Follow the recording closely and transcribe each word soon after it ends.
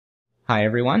Hi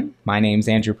everyone, my name's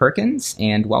Andrew Perkins,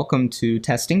 and welcome to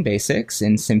Testing Basics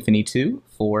in Symfony 2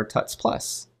 for Tuts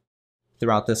Plus.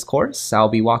 Throughout this course, I'll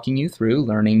be walking you through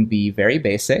learning the very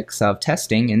basics of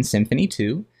testing in Symfony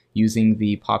 2 using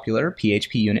the popular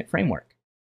PHP unit framework.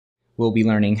 We'll be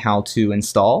learning how to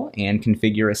install and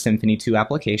configure a Symfony 2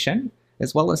 application,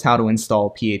 as well as how to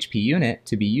install PHP unit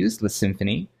to be used with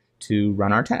Symfony to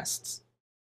run our tests.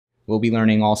 We'll be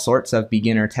learning all sorts of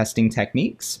beginner testing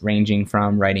techniques, ranging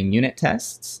from writing unit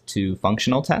tests to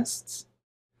functional tests.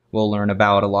 We'll learn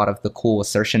about a lot of the cool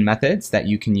assertion methods that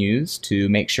you can use to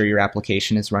make sure your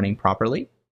application is running properly.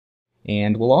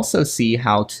 And we'll also see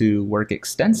how to work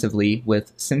extensively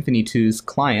with Symfony 2's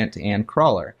client and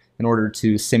crawler in order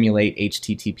to simulate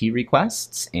HTTP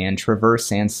requests and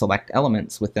traverse and select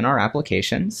elements within our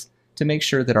applications to make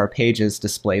sure that our pages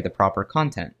display the proper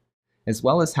content, as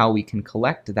well as how we can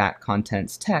collect that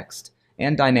content's text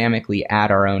and dynamically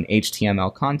add our own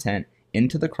HTML content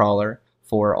into the crawler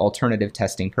for alternative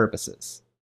testing purposes.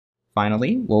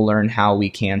 Finally, we'll learn how we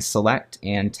can select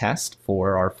and test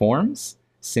for our forms,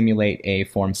 simulate a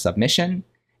form submission,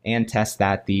 and test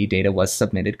that the data was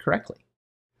submitted correctly.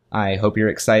 I hope you're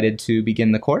excited to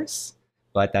begin the course,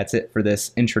 but that's it for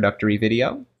this introductory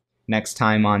video. Next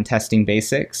time on Testing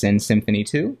Basics in Symfony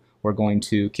 2, we're going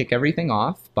to kick everything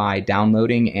off by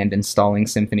downloading and installing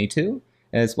Symfony 2,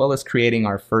 as well as creating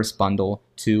our first bundle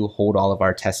to hold all of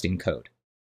our testing code.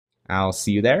 I'll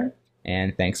see you there,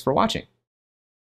 and thanks for watching.